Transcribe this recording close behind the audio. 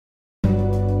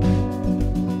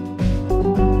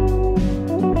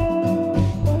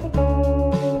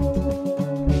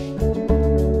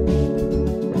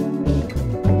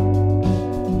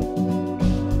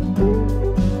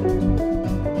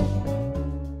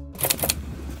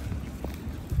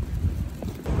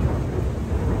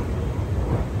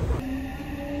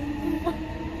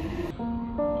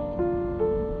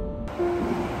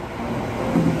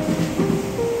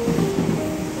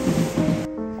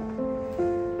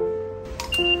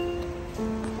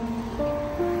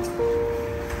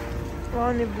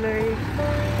ako ni Blurry.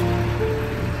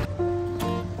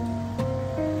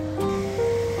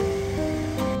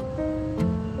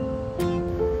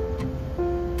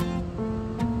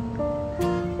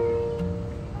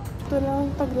 Ito lang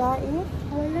paglait.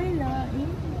 Walay lain.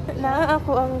 Na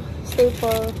ako ang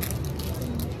staple.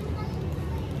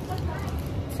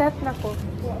 Set na ko.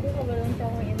 Wala ko ba lang sa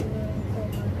akong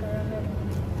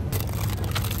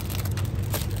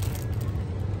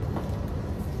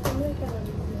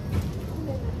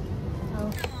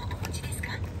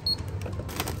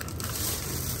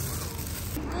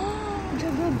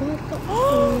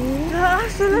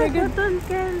Sila cotton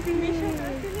candy.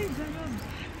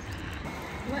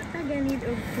 What taga need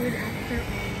of food after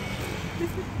all?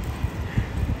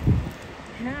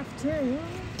 After all?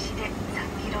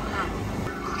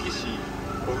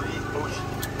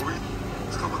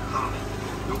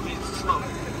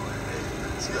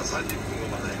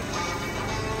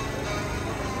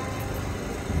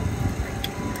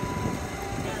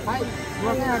 Hi, すい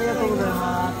ません、ありがとうござい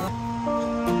ます。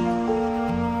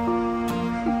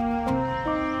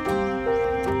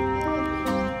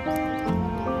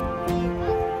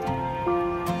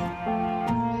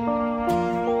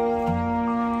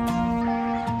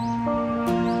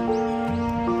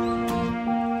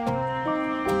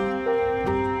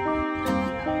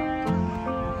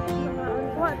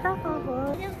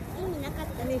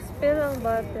Spill ang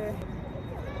butter.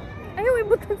 Ayaw,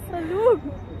 ibutang sa loob.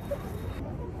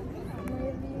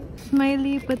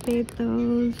 Smiley potato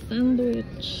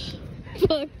sandwich.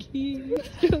 Fucking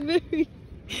strawberry.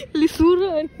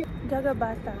 Lisuran. Jaga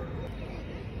bata.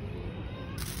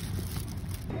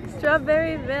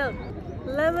 Strawberry milk.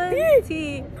 Lemon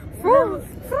tea.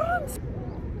 Fruits!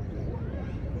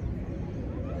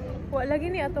 Wa lagi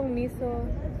ni atong miso.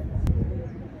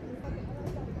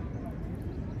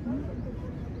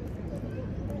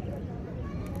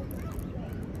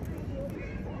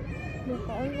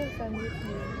 Makaon yung sandwich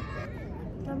niya.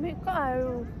 Dami ka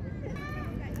ayaw.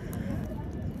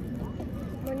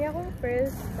 Muna akong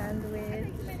first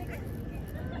sandwich.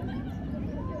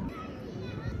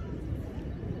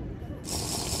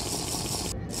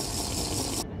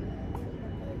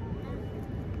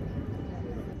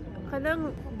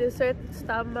 Kanang dessert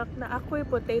stomach na ako'y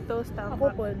potato stomach.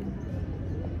 Ako po.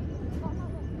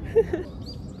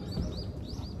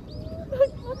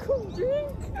 Akong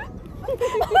drink!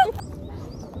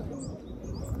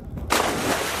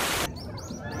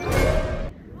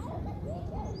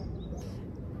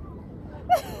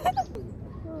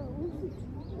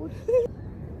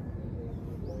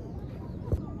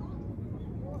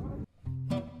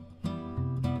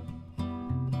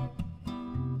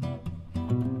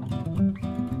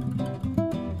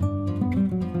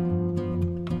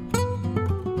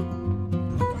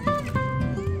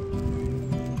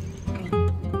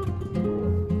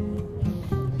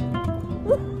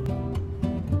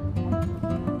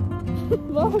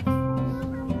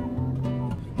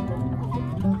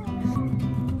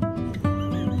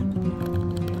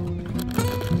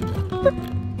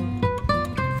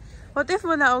 What if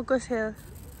mo naog ko siya?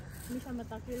 Hindi siya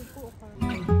matakil po.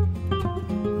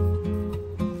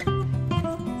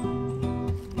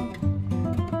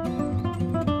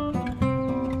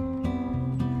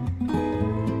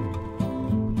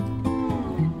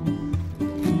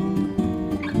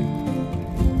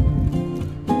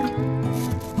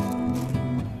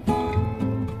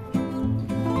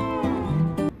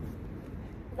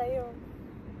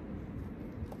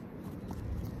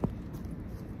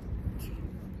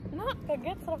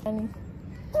 Kaget sa kanin.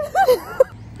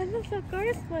 Ano sa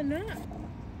cars pa na?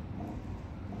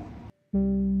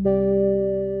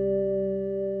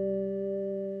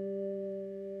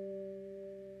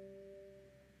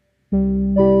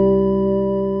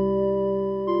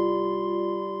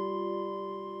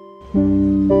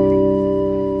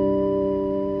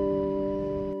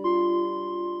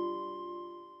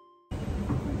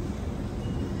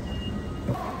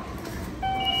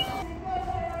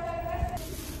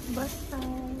 Basta.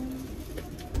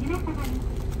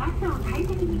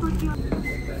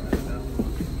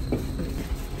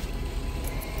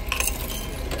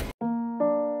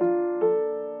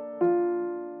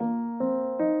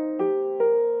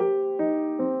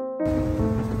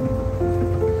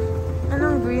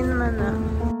 Anong green man na?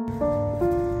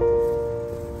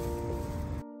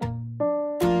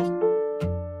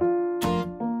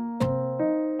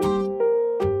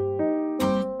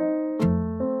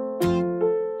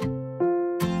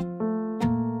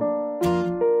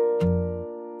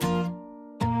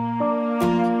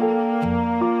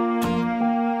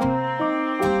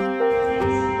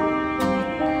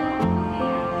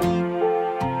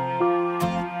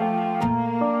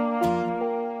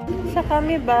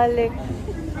 nami balik.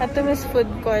 Ato mis food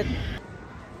court.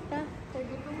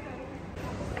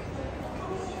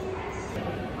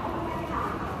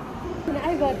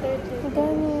 Ay, butter chip.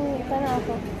 Gani, tana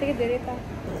ako. Sige, direta.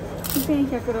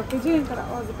 1160円から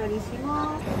お預かりし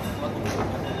ます。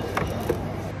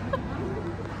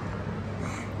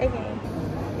 Okay.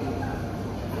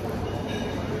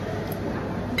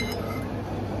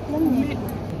 Lamig.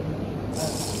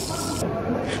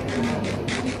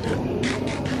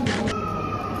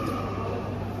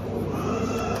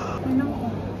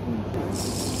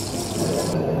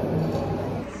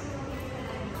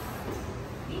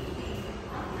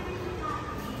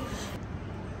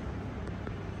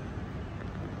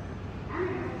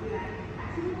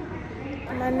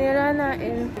 Manila na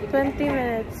in 20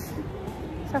 minutes.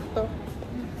 Sakto.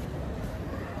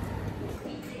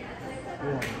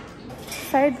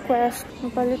 Side quest.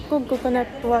 Mapalit ko coconut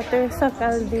water sa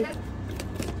Caldi.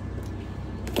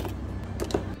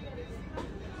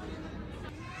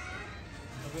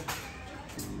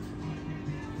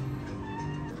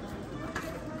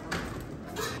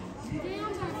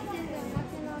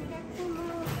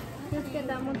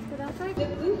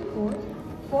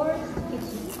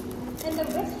 And the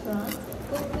restaurant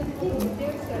will continue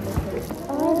their services.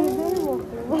 Oh, you're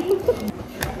very welcome.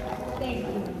 Thank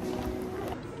you.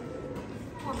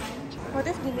 What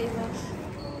is dili na?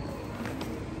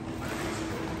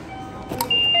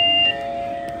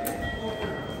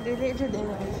 Dili jud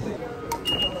na.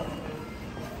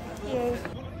 Yay.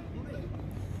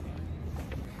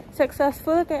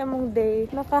 Successful kay among day.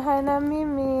 Nakahana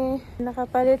Mimi.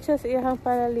 Nakapalit siya sa iyang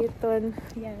paraliton.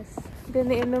 Yes.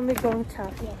 Dini inom mi gongcha.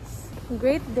 Yes.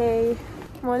 Great day.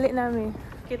 Muli nami.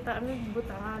 Kita mi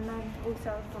butanganan o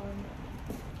cellphone.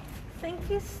 Thank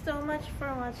you so much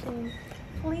for watching.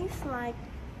 Please like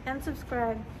and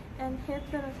subscribe and hit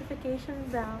the notification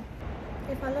bell.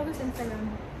 Okay, follow us on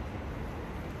Instagram.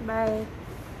 Bye.